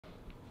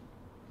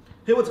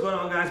Hey, what's going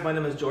on, guys? My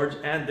name is George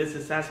and this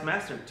is SaaS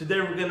Master. Today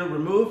we're going to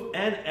remove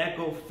an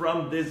echo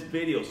from this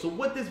video. So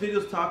what this video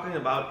is talking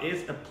about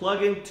is a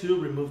plugin to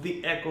remove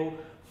the echo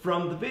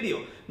from the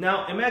video.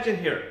 Now imagine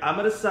here, I'm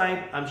at a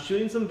site, I'm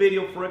shooting some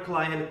video for a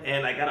client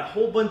and I got a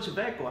whole bunch of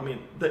echo. I mean,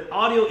 the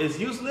audio is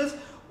useless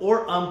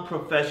or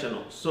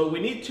unprofessional. So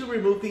we need to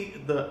remove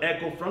the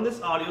echo from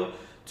this audio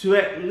to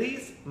at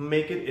least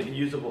make it a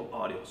usable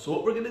audio. So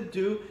what we're gonna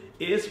do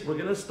is we're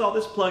gonna install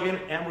this plugin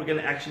and we're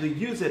gonna actually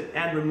use it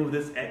and remove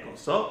this echo.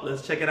 So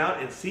let's check it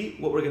out and see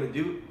what we're gonna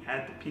do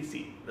at the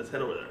PC. Let's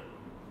head over there.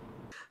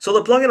 So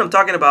the plugin I'm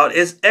talking about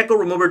is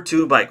Echoremover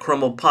 2 by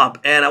Crumplepop,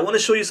 and I want to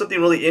show you something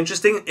really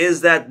interesting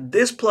is that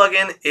this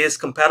plugin is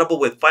compatible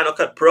with Final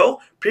Cut Pro,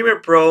 Premiere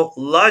Pro,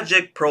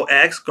 Logic Pro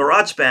X,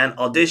 Garageband,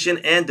 Audition,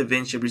 and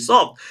DaVinci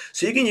Resolve.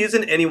 So you can use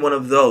it in any one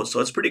of those,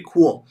 so it's pretty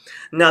cool.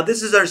 Now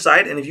this is our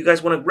site, and if you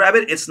guys want to grab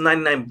it, it's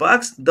 99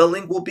 bucks. The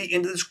link will be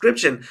in the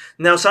description.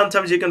 Now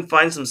sometimes you can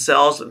find some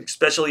sales,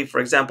 especially for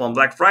example on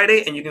Black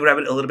Friday, and you can grab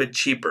it a little bit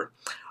cheaper.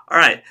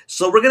 Alright,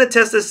 so we're going to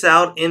test this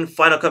out in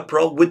Final Cut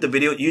Pro with the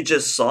video you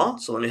just saw.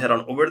 So let me head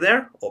on over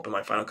there, open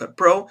my Final Cut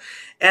Pro,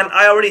 and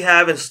I already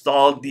have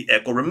installed the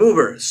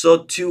Echoremover.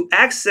 So to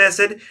access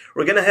it,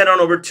 we're going to head on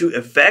over to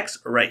Effects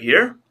right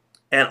here,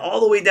 and all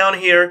the way down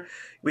here,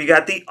 we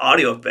got the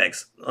Audio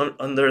Effects.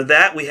 Under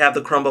that, we have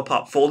the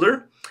Crumplepop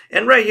folder,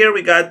 and right here,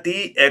 we got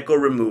the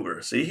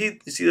Echoremover. So you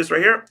see this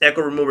right here,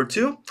 Echoremover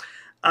 2.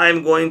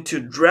 I'm going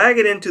to drag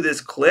it into this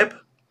clip.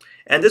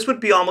 And this would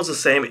be almost the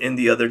same in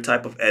the other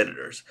type of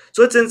editors.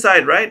 So it's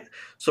inside, right?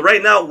 So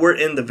right now we're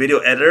in the video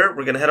editor.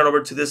 We're going to head on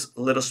over to this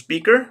little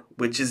speaker,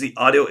 which is the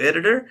audio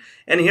editor.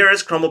 And here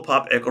is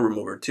Crumplepop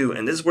Echoremover 2.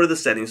 And this is where the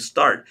settings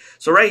start.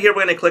 So right here,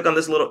 we're going to click on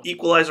this little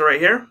equalizer right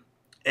here.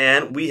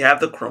 And we have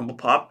the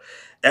Crumplepop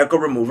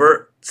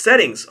Echoremover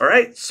settings. All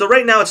right. So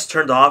right now it's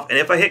turned off. And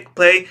if I hit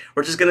play,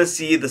 we're just going to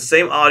see the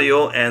same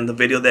audio and the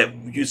video that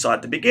you saw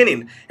at the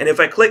beginning. And if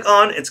I click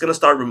on, it's going to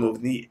start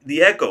removing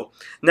the echo.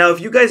 Now, if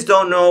you guys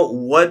don't know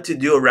what to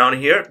do around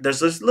here, there's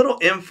this little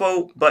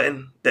info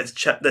button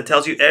that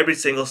tells you every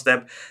single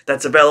step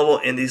that's available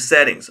in these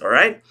settings. All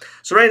right.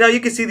 So right now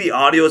you can see the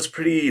audio is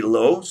pretty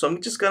low. So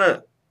I'm just going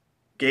to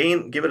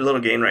give it a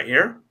little gain right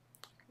here.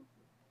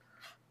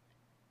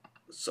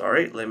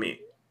 Sorry, let me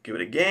give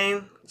it a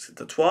gain. Set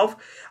to 12.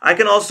 I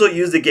can also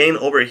use the gain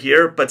over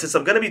here, but since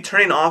I'm going to be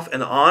turning off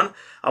and on,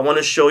 I want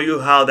to show you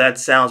how that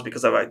sounds,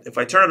 because if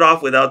I turn it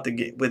off with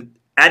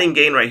adding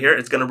gain right here,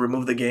 it's going to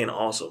remove the gain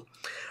also.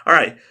 All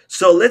right,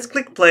 so let's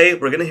click play.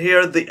 We're going to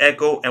hear the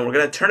echo, and we're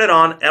going to turn it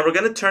on, and we're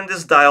going to turn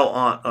this dial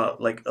on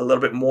like a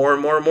little bit more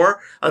and more and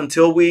more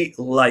until we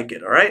like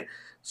it. All right,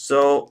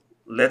 so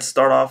let's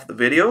start off the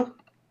video.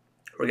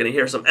 We're going to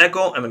hear some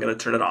echo, and we're going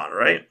to turn it on. All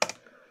right.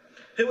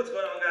 Hey, what's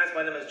going on, guys?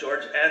 My name is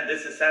George and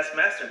this is SaaS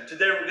Master.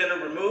 Today we're going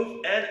to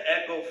remove an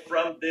echo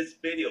from this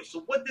video.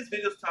 So what this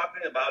video is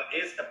talking about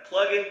is a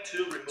plugin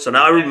to remove. So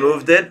now I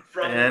removed it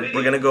and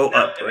we're going to go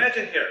up.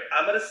 Imagine here,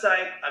 I'm at a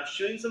site, I'm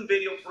shooting some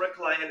video for a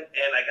client and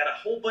I got a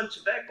whole bunch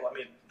of echo. I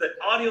mean, the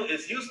audio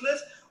is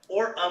useless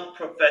or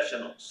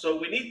unprofessional. So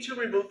we need to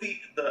remove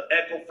the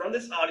echo from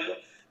this audio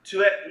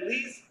to at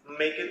least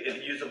make it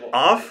a usable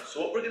audio.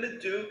 So what we're going to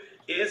do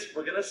is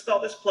we're going to install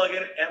this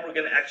plugin and we're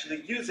going to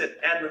actually use it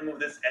and remove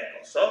this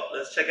echo. So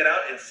let's check it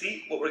out and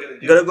see what we're going to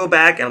do. I'm going to go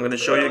back and I'm going to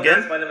show you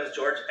again. Guys, my name is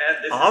George and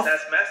this is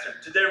SaaS Master.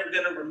 Today we're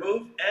going to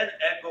remove an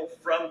echo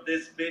from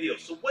this video.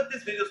 So what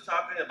this video is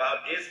talking about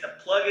is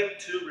a plugin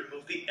to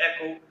remove the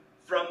echo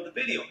from the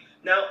video.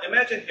 Now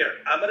imagine here,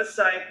 I'm at a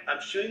site,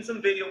 I'm shooting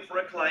some video for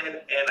a client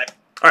and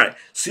Alright,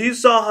 so you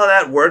saw how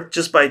that worked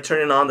just by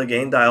turning on the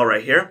gain dial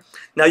right here.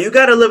 Now you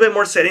got a little bit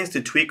more settings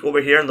to tweak over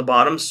here on the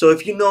bottom. So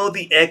if you know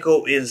the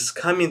echo is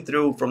coming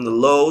through from the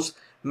lows,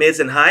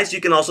 mids, and highs,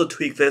 you can also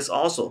tweak this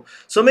also.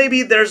 So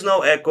maybe there's no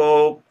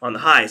echo on the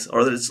highs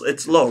or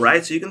it's low,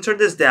 right? So you can turn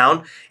this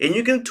down and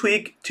you can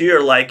tweak to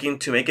your liking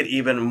to make it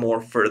even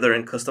more further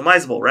and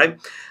customizable, right?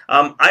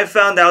 I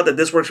found out that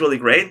this works really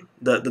great.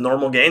 The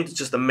normal gain,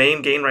 just the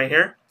main gain right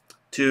here,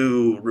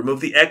 to remove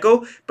the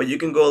echo, but you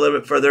can go a little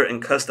bit further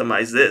and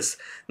customize this.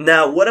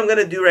 Now, what I'm going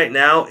to do right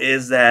now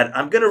is that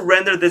I'm going to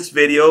render this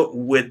video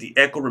with the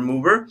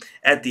Echoremover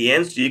at the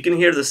end, so you can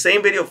hear the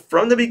same video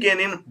from the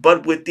beginning,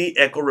 but with the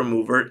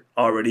Echoremover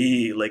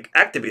already like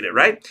activated,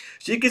 right?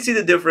 So you can see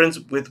the difference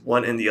with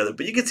one and the other,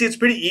 but you can see it's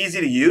pretty easy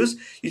to use.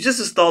 You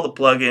just install the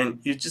plugin,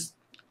 you just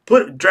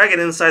drag it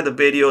inside the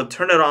video,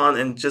 turn it on,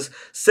 and just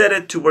set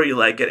it to where you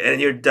like it, and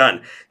you're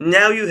done.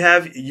 Now you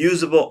have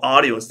usable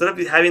audio. Instead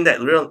of having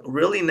that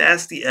really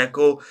nasty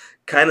echo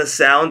kind of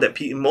sound that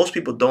most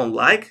people don't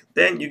like,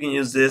 then you can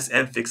use this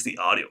and fix the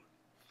audio.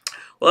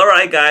 Well,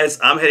 alright guys,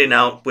 I'm heading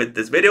out with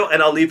this video,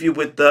 and I'll leave you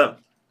with the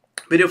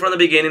video from the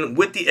beginning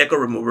with the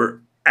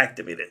Echoremover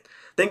activated.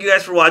 Thank you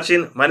guys for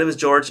watching. My name is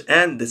George,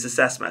 and this is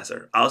SaaS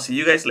Master. I'll see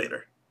you guys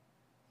later.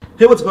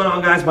 Hey, what's going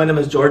on, guys? My name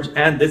is George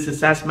and this is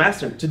SaaS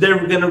Master. Today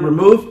we're going to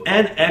remove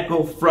an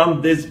echo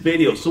from this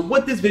video. So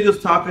what this video is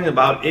talking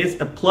about is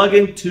a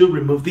plugin to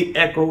remove the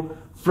echo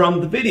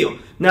from the video.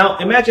 Now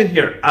imagine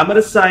here, I'm at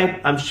a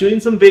site, I'm shooting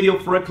some video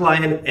for a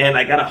client, and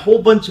I got a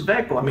whole bunch of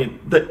echo. I mean,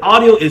 the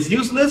audio is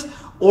useless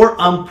or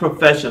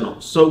unprofessional.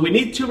 So we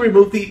need to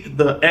remove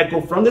the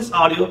echo from this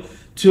audio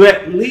to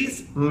at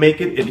least make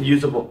it a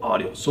usable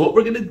audio. So what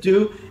we're gonna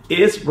do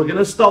is we're gonna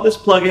install this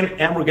plugin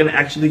and we're gonna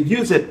actually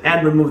use it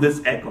and remove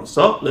this echo.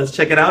 So let's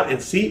check it out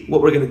and see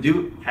what we're gonna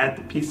do at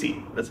the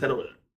PC. Let's head over there.